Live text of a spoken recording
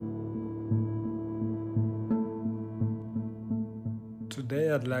Today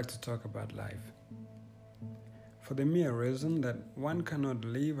I'd like to talk about life. For the mere reason that one cannot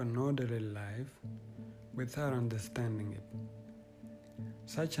live an orderly life without understanding it.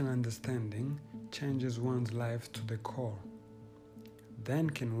 Such an understanding changes one's life to the core. Then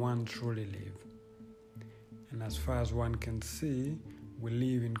can one truly live. And as far as one can see, we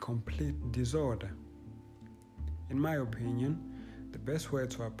live in complete disorder. In my opinion, the best way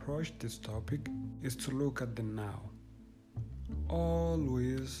to approach this topic is to look at the now.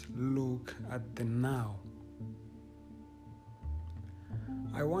 Always look at the now.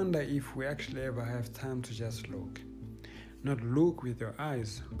 I wonder if we actually ever have time to just look. Not look with your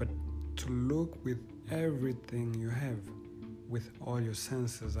eyes, but to look with everything you have, with all your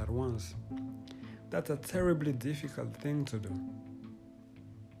senses at once. That's a terribly difficult thing to do.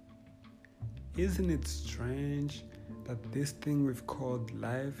 Isn't it strange that this thing we've called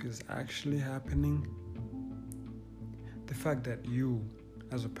life is actually happening? The fact that you,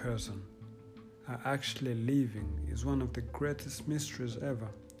 as a person, are actually living is one of the greatest mysteries ever,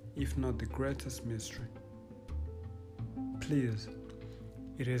 if not the greatest mystery. Please,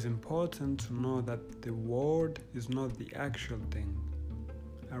 it is important to know that the word is not the actual thing.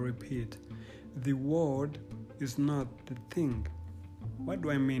 I repeat, the word is not the thing. What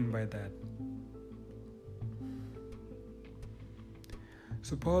do I mean by that?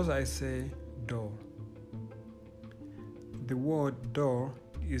 Suppose I say door. The word door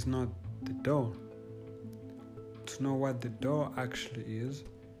is not the door. To know what the door actually is,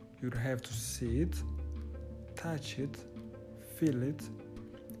 you'd have to see it, touch it, feel it,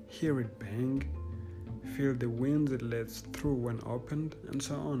 hear it bang, feel the wind it lets through when opened, and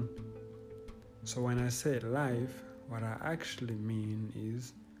so on. So when I say life, what I actually mean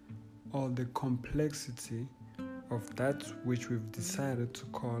is all the complexity of that which we've decided to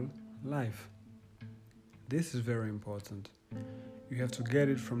call life. This is very important. You have to get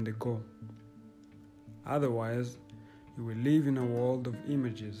it from the go. Otherwise, you will live in a world of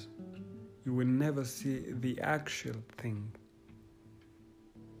images. You will never see the actual thing.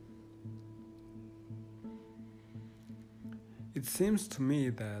 It seems to me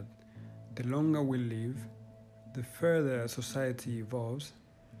that the longer we live, the further society evolves,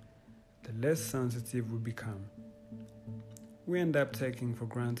 the less sensitive we become. We end up taking for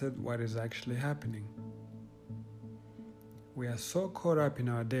granted what is actually happening. We are so caught up in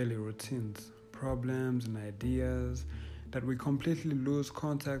our daily routines, problems, and ideas that we completely lose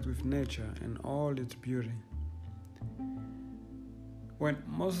contact with nature and all its beauty. When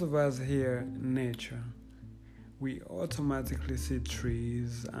most of us hear nature, we automatically see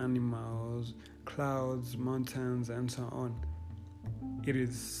trees, animals, clouds, mountains, and so on. It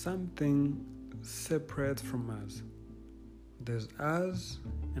is something separate from us. There's us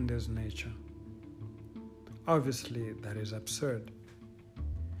and there's nature. Obviously, that is absurd.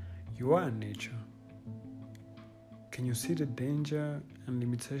 You are nature. Can you see the danger and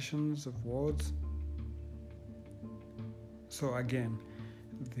limitations of words? So again,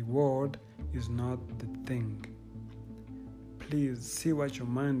 the word is not the thing. Please see what your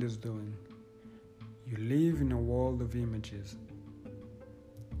mind is doing. You live in a world of images.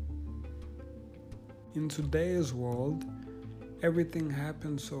 In today's world, everything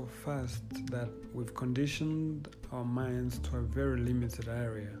happens so fast that we've conditioned our minds to a very limited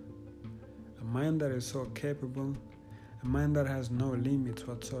area. A mind that is so capable, a mind that has no limits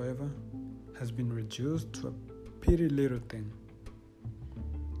whatsoever, has been reduced to a pretty little thing.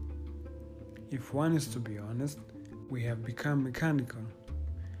 If one is to be honest, we have become mechanical.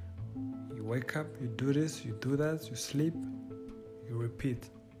 You wake up, you do this, you do that, you sleep, you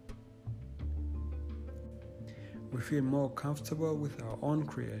repeat. We feel more comfortable with our own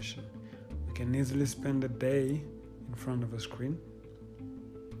creation. We can easily spend a day in front of a screen.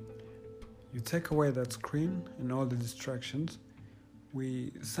 You take away that screen and all the distractions,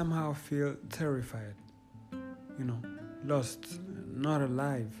 we somehow feel terrified, lost, not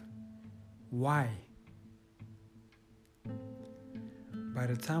alive. Why? By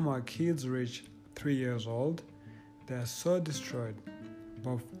the time our kids reach 3 years old, they are so destroyed,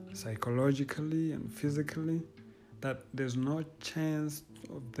 both psychologically and physically, that there's no chance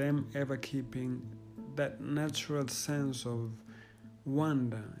of them ever keeping that natural sense of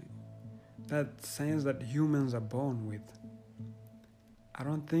wonder, that sense that humans are born with. I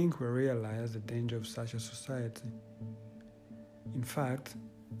don't think we realize the danger of such a society. In fact,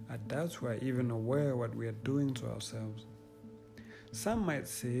 I doubt we are even aware what we are doing to ourselves. Some might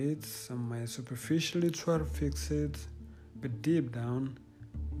see it, some might superficially try to fix it, but deep down,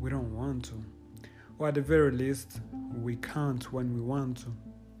 we don't want to. Or at the very least, we can't when we want to.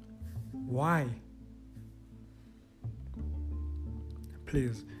 Why?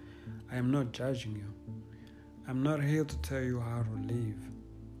 Please, I am not judging you. I'm not here to tell you how to live.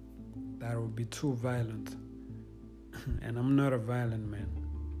 That would be too violent. And I'm not a violent man.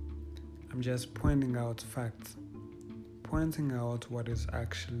 I'm just pointing out facts, pointing out what is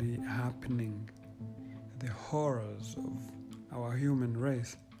actually happening, the horrors of our human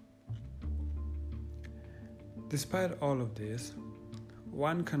race. Despite all of this,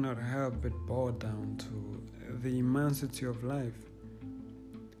 one cannot help but bow down to the immensity of life.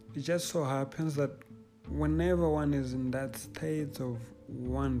 It just so happens that whenever one is in that state of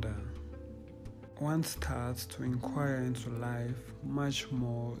wonder, one starts to inquire into life much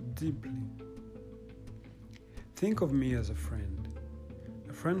more deeply. Think of me as a friend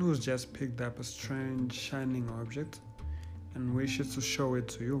who's just picked up a strange shining object and wishes to show it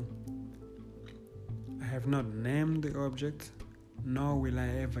to you. I have not named the object, nor will I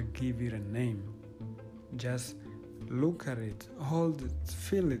ever give it a name. Just look at it, hold it,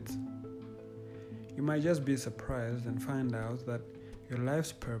 feel it. You might just be surprised and find out that your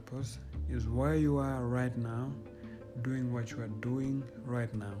life's purpose is where you are right now, doing what you are doing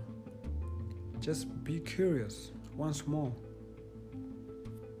right now. Just be curious once more.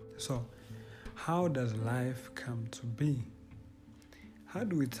 So, how does life come to be? How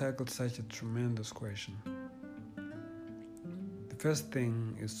do we tackle such a tremendous question? The first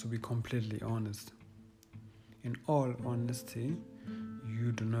thing is to be completely honest. In all honesty,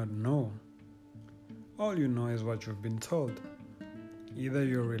 you do not know. All you know is what you've been told. Either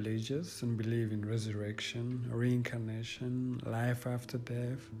you're religious and believe in resurrection, reincarnation, life after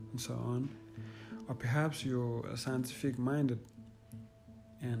death, and so on, or perhaps you're scientific-minded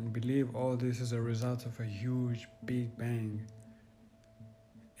and believe all this is a result of a huge Big Bang.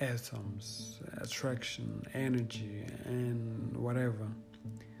 Atoms, attraction, energy, and whatever.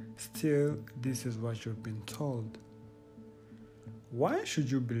 Still, this is what you've been told. Why should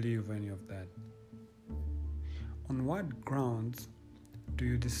you believe any of that? On what grounds do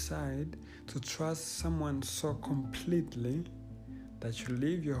you decide to trust someone so completely that you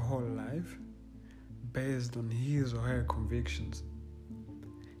live your whole life based on his or her convictions?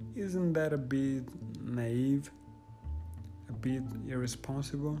 Isn't that a bit naive? A bit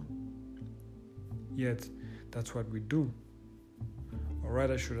irresponsible? Yet, that's what we do. Or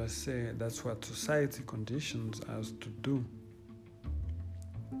rather, should I say, that's what society conditions us to do.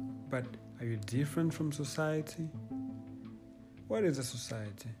 But are you different from society? What is a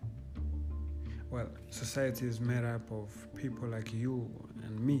society? Well, society is made up of people like you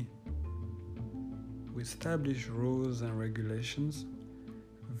and me. We establish rules and regulations,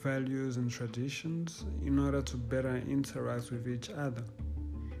 values and traditions in order to better interact with each other.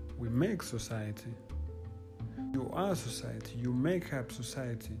 We make society. You are society. You make up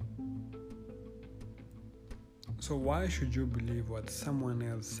society. So why should you believe what someone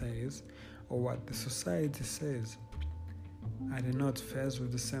else says or what the society says? Are they not faced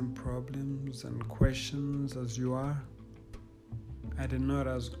with the same problems and questions as you are? Are they not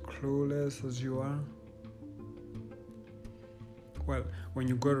as clueless as you are? Well, when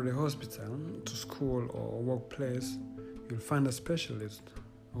you go to the hospital, to school or workplace, you'll find a specialist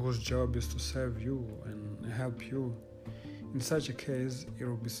whose job is to serve you and help you. In such a case, it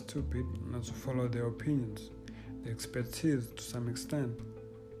would be stupid not to follow their opinions, their expertise to some extent.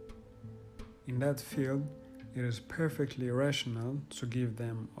 In that field, it is perfectly rational to give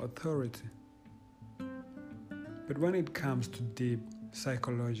them authority. But when it comes to deep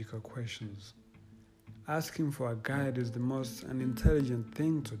psychological questions, asking for a guide is the most unintelligent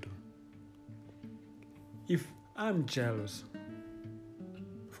thing to do. If I'm jealous,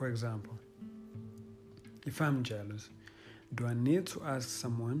 for example, if I'm jealous, do I need to ask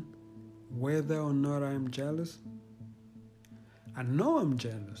someone whether or not I'm jealous? I know I'm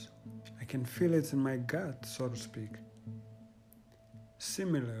jealous. I can feel it in my gut, so to speak.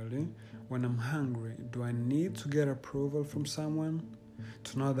 Similarly, when I'm hungry, do I need to get approval from someone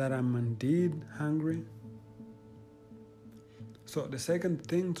to know that I'm indeed hungry? So the second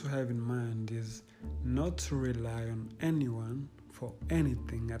thing to have in mind is not to rely on anyone for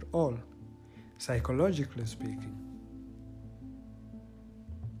anything at all, psychologically speaking.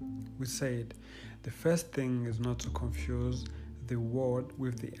 We said the first thing is not to confuse the word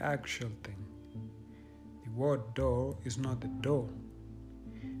with the actual thing. The word door is not the door.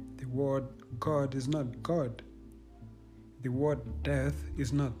 The word God is not God. The word death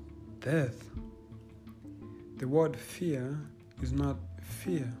is not death. The word fear is not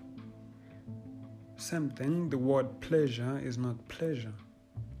fear. Same thing, the word pleasure is not pleasure.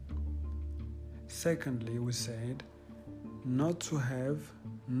 Secondly, we said not to have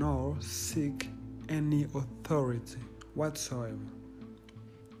nor seek any authority whatsoever.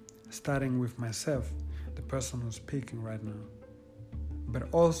 starting with myself, the person who's speaking right now, but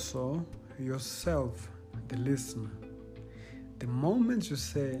also yourself, the listener. The moment you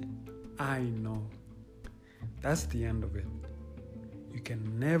say, I know, that's the end of it. You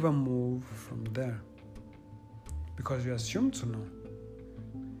can never move from there because you assume to know,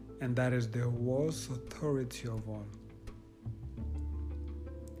 and that is the worst authority of all.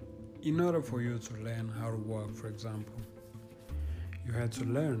 In order for you to learn how to walk, for example, you had to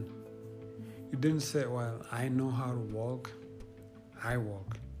learn. You didn't say, well, I know how to walk, I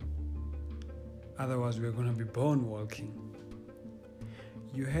walk. Otherwise, we're going to be born walking.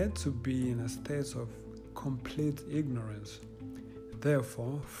 You had to be in a state of complete ignorance,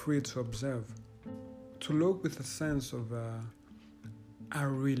 therefore free to observe, to look with a sense of, I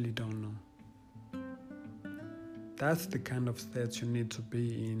really don't know. That's the kind of state you need to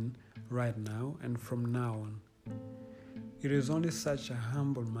be in right now and from now on. It is only such a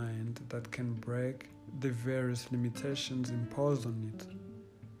humble mind that can break the various limitations imposed on it.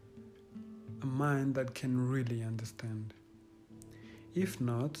 A mind that can really understand. If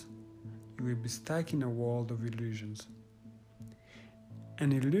not, you will be stuck in a world of illusions.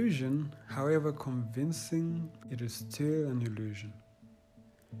 An illusion, however convincing, it is still an illusion.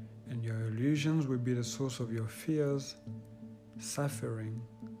 And your illusions will be the source of your fears, suffering,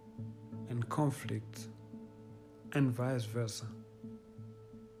 and conflict, and vice versa.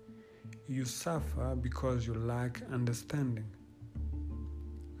 You suffer because you lack understanding.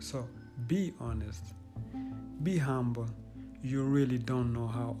 So be honest, be humble. You really don't know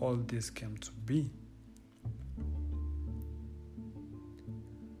how all this came to be.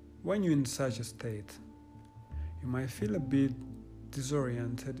 When you're in such a state, you might feel a bit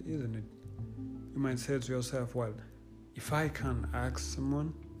disoriented, isn't it? You might say to yourself, well, if I can't ask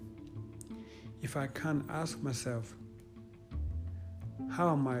someone, if I can't ask myself,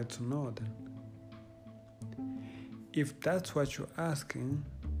 how am I to know then? If that's what you're asking,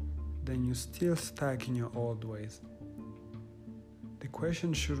 then you're still stuck in your old ways. The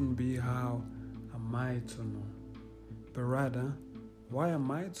question shouldn't be how am I to know, but rather, why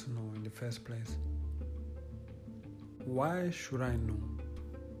am I to know in the first place? Why should I know?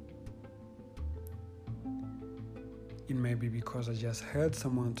 It may be because I just heard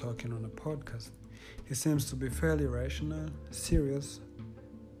someone talking on a podcast. He seems to be fairly rational, serious,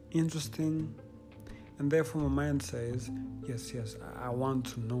 interesting, and therefore my mind says, yes, I want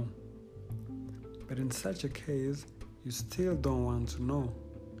to know. But in such a case, you still don't want to know.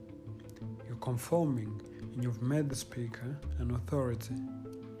 You're conforming, and you've made the speaker an authority.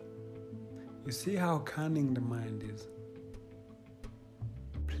 You see how cunning the mind is.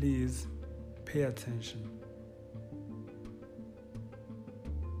 Please pay attention.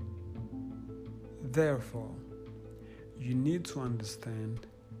 Therefore, you need to understand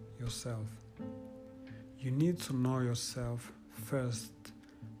yourself. You need to know yourself first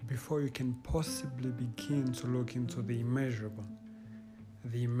before you can possibly begin to look into the immeasurable.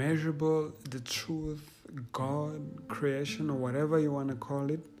 The immeasurable, the truth, God, creation, or whatever you want to call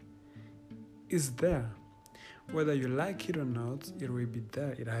it, is there. Whether you like it or not, it will be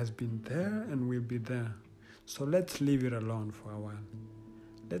there. It has been there and will be there. So let's leave it alone for a while.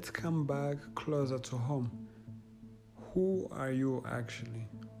 Let's come back closer to home. Who are you actually?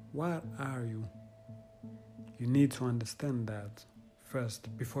 What are you? You need to understand that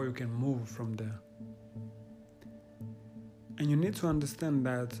first before you can move from there. And you need to understand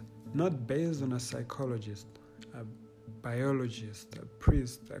that not based on a psychologist, a biologist, a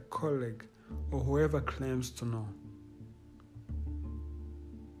priest, a colleague, or whoever claims to know.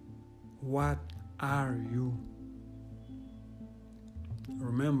 What are you?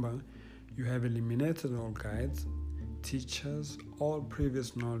 Remember, you have eliminated all guides, teachers, all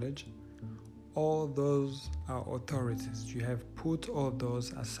previous knowledge. All those are authorities. You have put all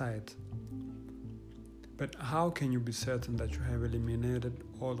those aside. But how can you be certain that you have eliminated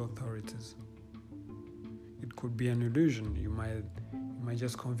all authorities? It could be an illusion. You might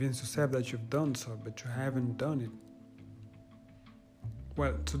just convince yourself that you've done so, but you haven't done it.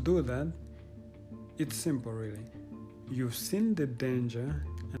 Well, to do that, it's simple really. You've seen the danger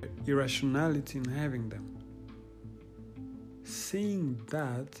and irrationality in having them. Seeing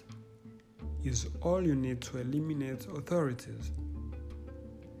that is all you need to eliminate authorities.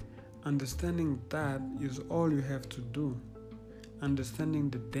 Understanding that is all you have to do. Understanding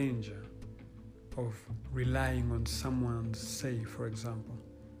the danger of relying on someone's say, for example,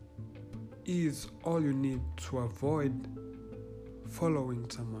 is all you need to avoid following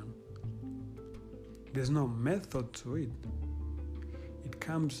someone. There's no method to it. It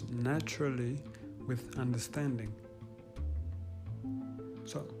comes naturally with understanding.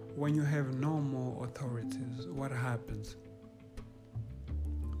 So when you have no more authorities, what happens?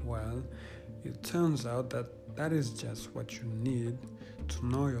 Well, it turns out that is just what you need to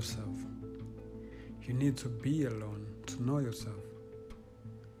know yourself. You need to be alone to know yourself.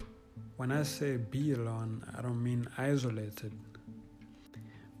 When I say be alone, I don't mean isolated,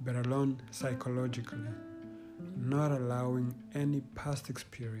 but alone psychologically, not allowing any past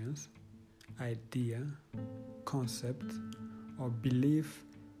experience, idea, concept, or belief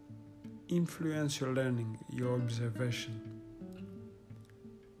influence your learning, your observation.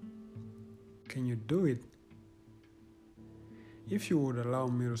 Can you do it? If you would allow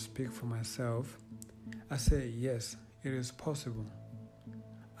me to speak for myself, I say yes, it is possible.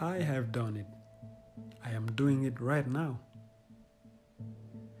 I have done it. I am doing it right now.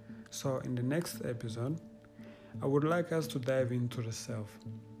 So in the next episode, I would like us to dive into the self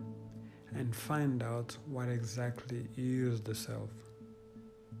and find out what exactly is the self,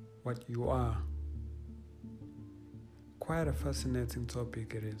 what you are. Quite a fascinating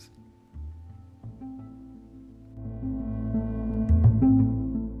topic it is.